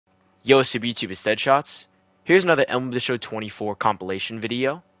Yo, what's up YouTube, it's Deadshots. Here's another MLB The Show 24 compilation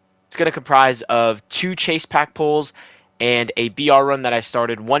video. It's going to comprise of 2 chase pack pulls and a BR run that I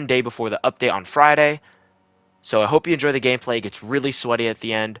started one day before the update on Friday. So I hope you enjoy the gameplay. It gets really sweaty at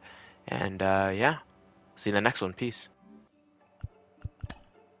the end. And yeah, see you in the next one. Peace.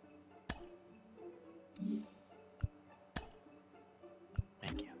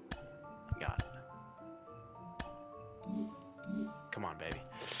 Thank you. Got it. Come on, baby.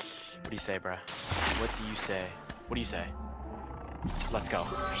 What do you say, bruh? What do you say? What do you say? Let's go.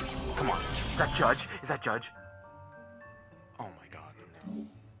 Come on. Is that Judge? Is that Judge? Oh my god, no.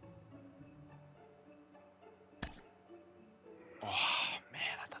 Oh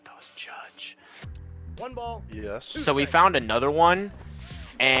man, I thought that was Judge. One ball. Yes. So we found another one,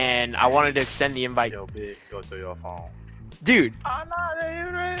 and I wanted to extend the invite. Yo, big, go through your phone. Dude. I'm not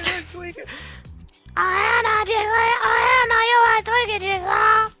even tweaking.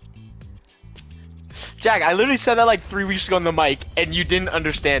 Jack, I literally said that like 3 weeks ago on the mic, and you didn't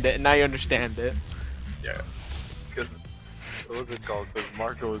understand it, and now you understand it. Yeah. Because, what was it called? Because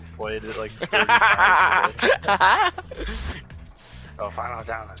Marco was playing it like 30 times today. Oh, final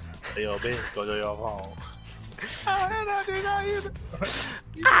challenge. Yo, big, go to your phone. I'm not doing that either.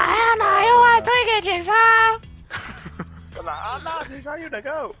 I'm not just trying you to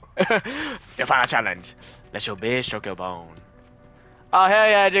go. Your final challenge. Let your bitch stroke your bone. Oh, hell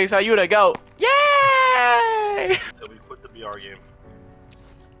yeah, Jigsaw, you to go. Yay! So we quit the BR game.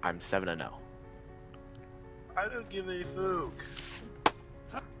 I'm 7-0. I don't give a fuck.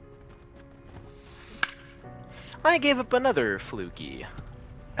 I gave up another fluky.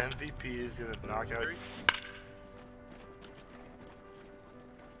 MVP is gonna knock out.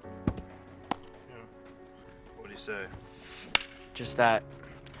 What do you say? Just that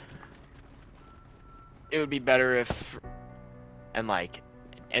it would be better if,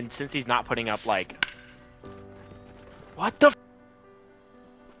 and since he's not putting up like, what the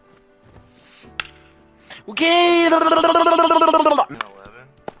okay. 11?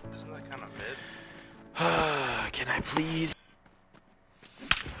 Isn't that kind of mid? Can I please?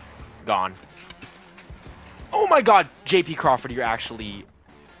 Gone. Oh my god, JP Crawford, you actually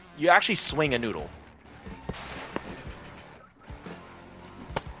swing a noodle.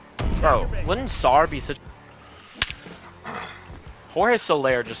 Bro, wouldn't Sar be such... Jorge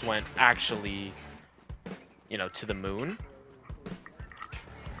Soler just went, actually, you know, to the moon.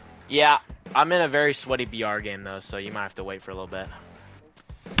 Yeah, I'm in a very sweaty BR game, though, so you might have to wait for a little bit.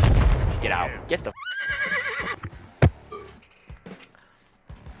 Get out. Get the...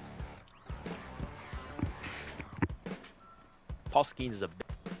 Paul Skeens is a...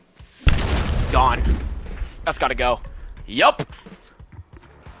 Gone. That's gotta go. Yup!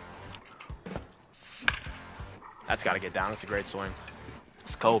 That's gotta get down. That's a great swing.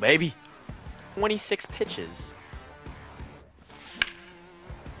 Let's go, baby. 26 pitches.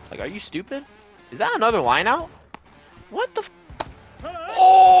 Like, are you stupid? Is that another line out? What the f?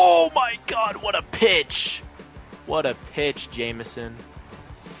 Oh my god, what a pitch! What a pitch, Jameson.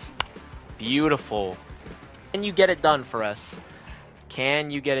 Beautiful. Can you get it done for us?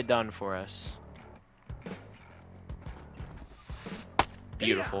 Can you get it done for us?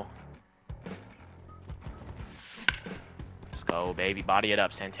 Beautiful. Let's go, baby. Body it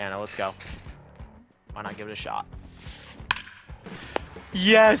up, Santana. Let's go. Why not give it a shot?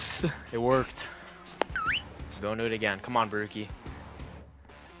 Yes! It worked. Let's go and do it again. Come on, Baruki.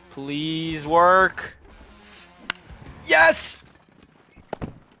 Please work. Yes!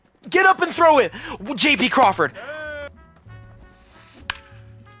 Get up and throw it! JP Crawford!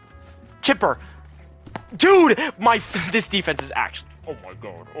 Chipper! Dude! This defense is actually... Oh my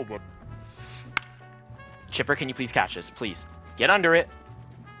god. Oh my... Chipper, can you please catch this? Please. Get under it.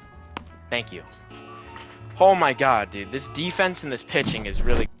 Thank you. Oh my god, dude. This defense and this pitching is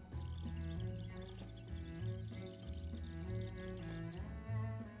really...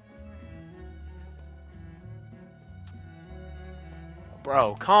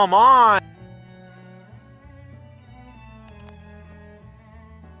 Bro, come on!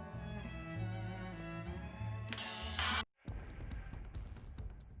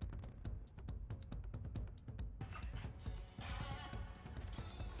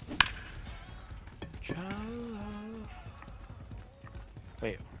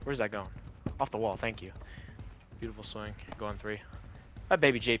 Wait, where's that going? Off the wall, thank you. Beautiful swing. Go on 3. That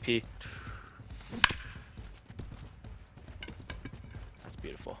baby JP. That's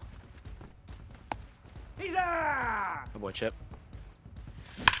beautiful. Good boy, Chip.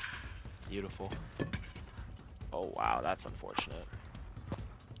 Beautiful. Oh wow, that's unfortunate.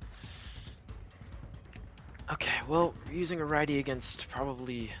 Okay, well, using a righty against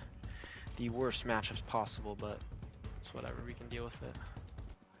probably the worst matchups possible, but it's whatever. We can deal with it.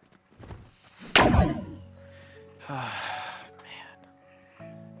 Man,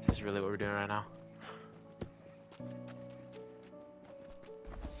 this is really what we're doing right now.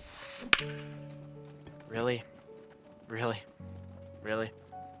 Really? Really? Really?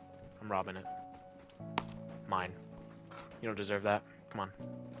 I'm robbing it. Mine. You don't deserve that. Come on.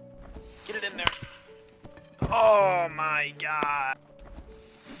 Get it in there. Oh my god.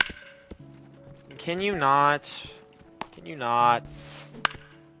 Can you not? Can you not?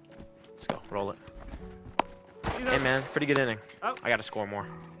 Let's go. Roll it. Hey man, pretty good inning. I gotta score more.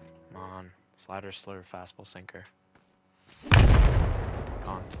 Come on. Slider, slur, fastball, sinker.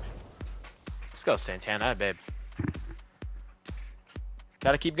 Gone. Let's go, Santana, babe.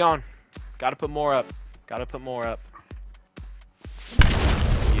 Gotta keep going. Gotta put more up. Gotta put more up.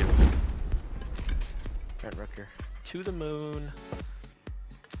 Beautiful. Brent Rooker. To the moon.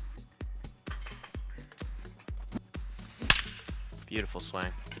 Beautiful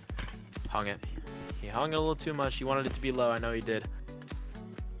swing. Hung it. He hung it a little too much. He wanted it to be low. I know he did.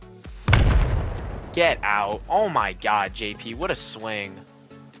 Get out. Oh my god, JP. What a swing.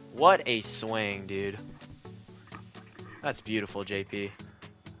 What a swing, dude. That's beautiful, JP.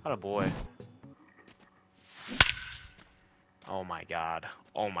 What a boy. Oh my god.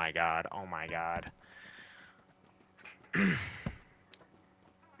 Oh my god. Oh my god.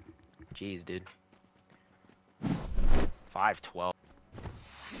 Jeez, dude. 5-12.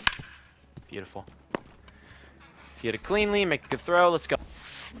 Beautiful. If you hit it cleanly, make a good throw. Let's go.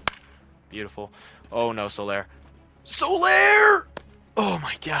 Beautiful. Oh no, Soler. Soler! Oh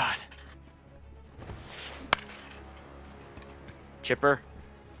my god. Chipper.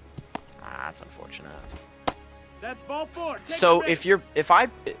 Ah, that's unfortunate. That's ball 4. So if I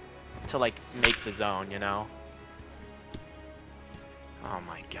to like make the zone, you know. Oh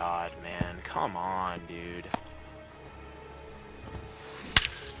my god, man. Come on, dude.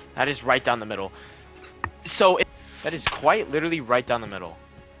 That is right down the middle. So that is quite literally right down the middle.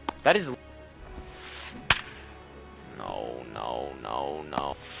 That is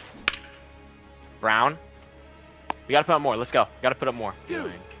no. Brown. We gotta put up more. Let's go. Gotta put up more.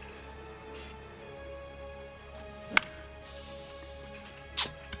 Dude.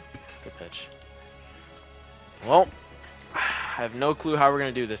 Good pitch. Well, I have no clue how we're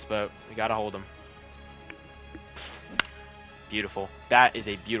gonna do this, but we gotta hold him. Beautiful. That is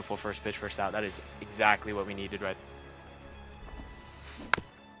a beautiful first pitch, first out. That is exactly what we needed, right?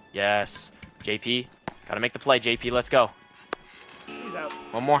 Yes. JP. Gotta make the play, JP. Let's go. He's out.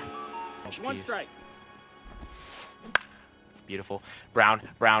 One more. One strike. Beautiful. Brown.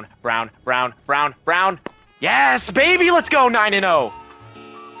 Yes, baby. Let's go. 9-0.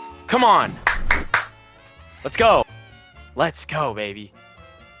 Come on. Let's go. Let's go, baby.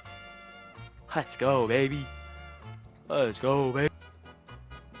 Let's go, baby. Let's go, baby.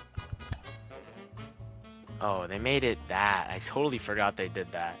 Oh, they made it that. I totally forgot they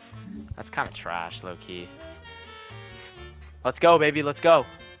did that. That's kind of trash, low-key. Let's go, baby. Let's go.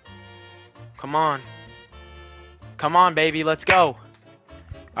 Come on. Come on, baby. Let's go. All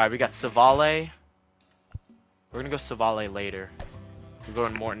right, we got Savale. We're going to go Savale later. We're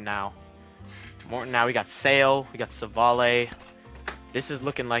going Morton now. Morton now. We got Sale. We got Savale. This is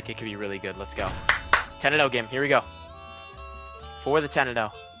looking like it could be really good. Let's go. 10-0 game. Here we go. For the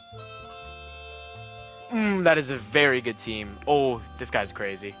 10-0. That is a very good team. Oh, this guy's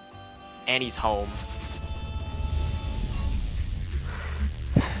crazy. And he's home.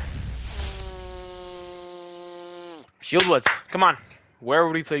 Shieldwoods, come on. Where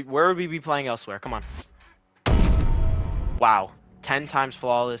would we play? Where would we be playing elsewhere? Come on. Wow, 10 times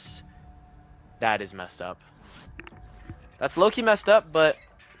flawless. That is messed up. That's low-key messed up, but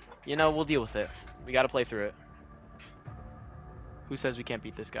you know, we'll deal with it. We gotta play through it. Who says we can't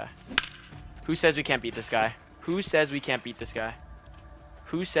beat this guy? Who says we can't beat this guy? Who says we can't beat this guy?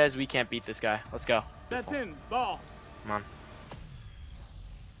 Who says we can't beat this guy? Let's go. That's in. Ball. Come on.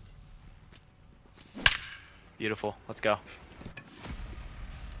 Beautiful. Let's go.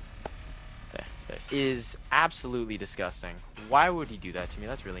 This is absolutely disgusting. Why would he do that to me?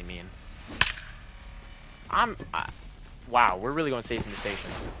 That's really mean. Wow, we're really going station to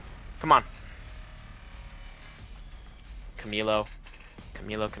station. Come on. Camilo.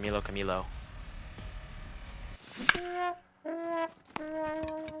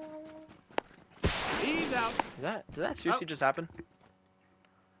 He's out. Did that seriously just happen?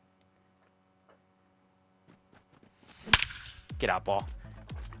 Get out, ball.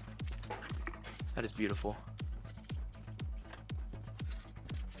 That is beautiful.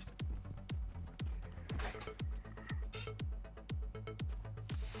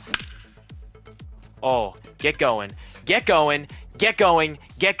 Oh, get going. Get going. Get going.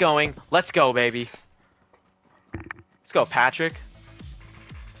 Get going. Let's go, baby. Let's go, Patrick.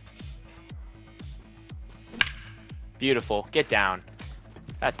 Beautiful. Get down.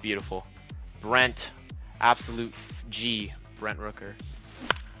 That's beautiful. Brent. Absolute G. Brent Rooker.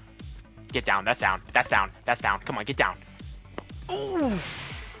 Get down. That's down. That's down. That's down. Come on, get down. Ooh.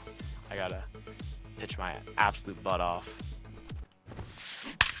 I gotta pitch my absolute butt off.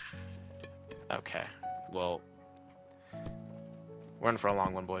 Okay. Well, we're in for a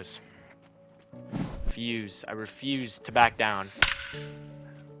long one, boys. I refuse to back down.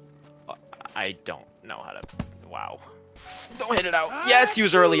 I don't know how to. Wow. Don't hit it out. Yes, he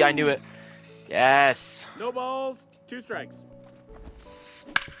was early. I knew it. Yes. No balls, 2 strikes.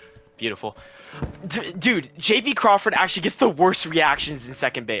 Beautiful. Dude, JP Crawford actually gets the worst reactions in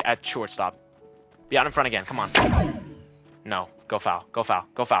second base at shortstop. Be out in front again. Come on. No. Go foul. Go foul.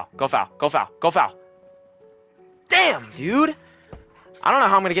 Go foul. Go foul. Go foul. Go foul. Damn, dude. I don't know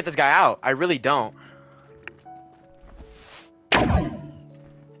how I'm going to get this guy out. I really don't.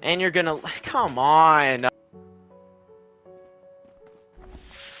 And you're going to... Come on.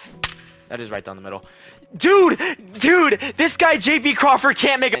 That is right down the middle. Dude, this guy JP Crawford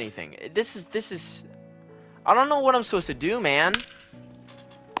can't make anything. This is I don't know what I'm supposed to do, man.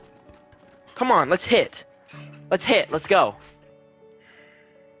 Come on, let's hit. Let's hit. Let's go.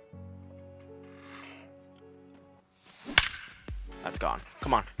 That's gone.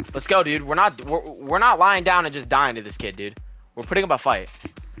 Come on. Let's go, dude. We're not lying down and just dying to this kid, dude. We're putting up a fight.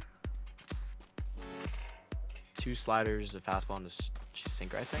 2 sliders, a fastball, and a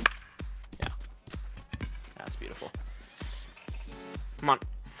sinker, I think. Yeah. That's beautiful. Come on.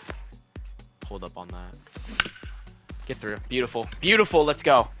 Hold up on that. Get through. Beautiful. Beautiful. Let's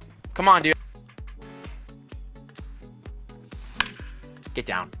go. Come on, dude. Get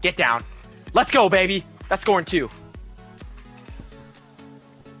down. Get down. Let's go, baby. That's scoring 2.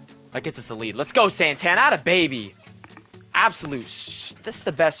 That gets us the lead. Let's go, Santana. Atta baby. Absolute. This is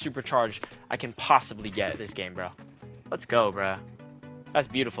the best supercharge I can possibly get this game, bro. Let's go, bro. That's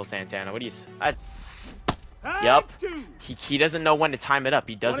beautiful, Santana. What do you say? Yup. He doesn't know when to time it up.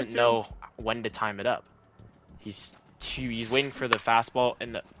 He doesn't know when to time it up. He's waiting for the fastball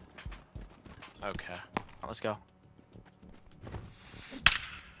and the... Okay. Let's go.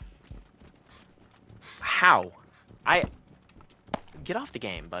 How? Get off the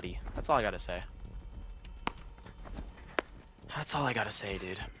game, buddy. That's all I gotta say. That's all I gotta say,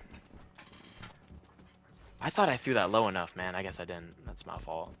 dude. I thought I threw that low enough, man. I guess I didn't. That's my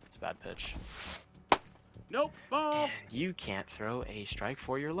fault. It's a bad pitch. Nope, ball. And you can't throw a strike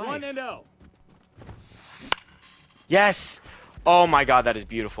for your life. 1-0. Yes! Oh my god, that is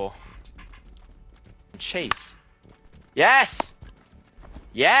beautiful. Chase. Yes!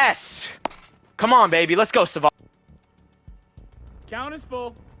 Yes! Come on, baby. Let's go, Savale. Count is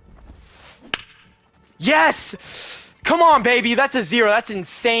full. Yes! Come on, baby. That's a 0. That's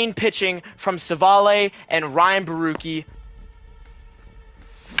insane pitching from Savale and Ryan Baruki.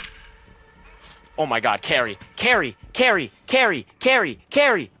 Oh my god, carry. Carry. Carry. Carry. Carry.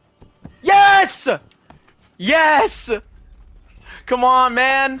 Carry. Yes! Yes! Come on,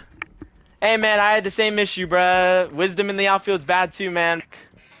 man. Hey, man, I had the same issue, bruh. Wisdom in the outfield's bad too, man.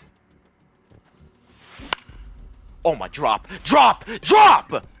 Oh my, drop. Drop!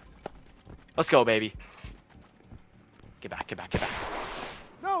 Drop! Let's go, baby. Get back, get back, get back.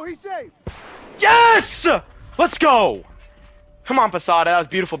 No, he's safe. Yes! Let's go! Come on, Posada. That was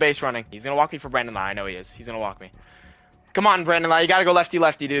beautiful base running. He's gonna walk me for Brandon Lau. I know he is. He's gonna walk me. Come on, Brandon Lau. You gotta go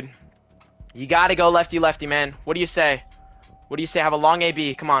lefty-lefty, dude. You gotta go lefty-lefty, man. What do you say? What do you say? Have a long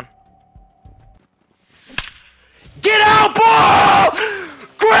AB. Come on. Get out, ball!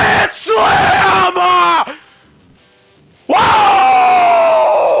 Grand Slam!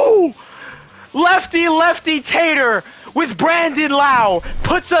 Whoa! Lefty Tater with Brandon Lau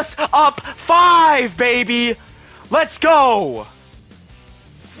puts us up 5, baby. Let's go.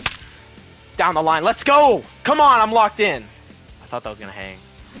 Down the line. Let's go. Come on, I'm locked in. I thought that was gonna hang.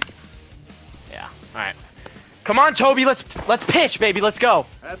 Yeah. All right. Come on, Toby. Let's pitch, baby. Let's go.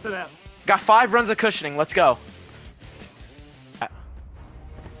 That's an F. Got 5 runs of cushioning. Let's go.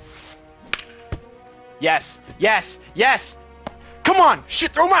 Yes. Yes. Yes. Come on.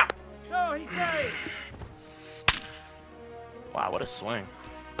 Shit, throw him out. No, he's safe. Wow, what a swing.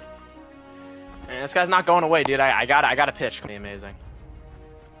 Man, this guy's not going away, dude. I gotta pitch. It's gonna be amazing.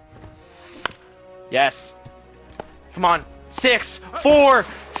 Yes. Come on. 6, 4,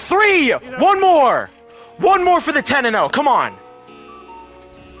 3. One more. One more for the 10-0. Come on.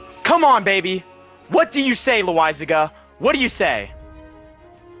 Come on, baby. What do you say, Loizaga? What do you say?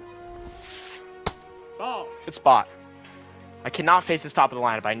 Ball. Good spot. I cannot face this top of the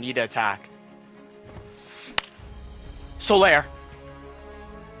lineup. I need to attack. Solaire.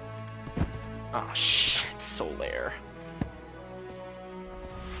 Oh, shit. Solaire.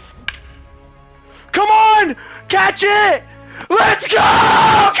 Come on! Catch it! Let's go!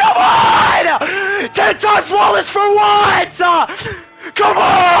 Come on! 10-time flawless for what? Come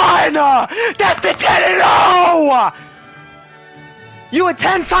on! That's the 10-0! You a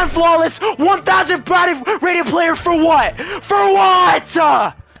 10-time flawless, 1,000 rated player for what? For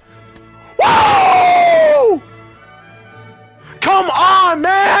what? Woo! Come on,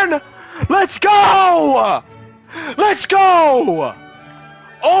 man! Let's go! Let's go!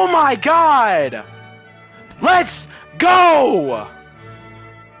 Oh my god! Let's go!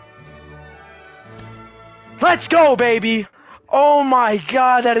 Let's go, baby! Oh my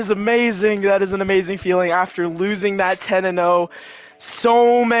god, that is amazing. That is an amazing feeling after losing that 10-0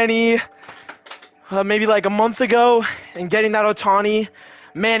 so many, maybe like a month ago, and getting that Otani.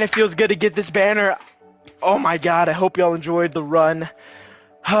 Man, it feels good to get this banner. Oh my god, I hope y'all enjoyed the run.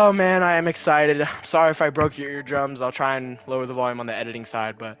 Oh man, I am excited. Sorry if I broke your eardrums. I'll try and lower the volume on the editing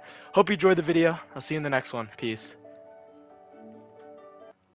side, but hope you enjoyed the video. I'll see you in the next one. Peace.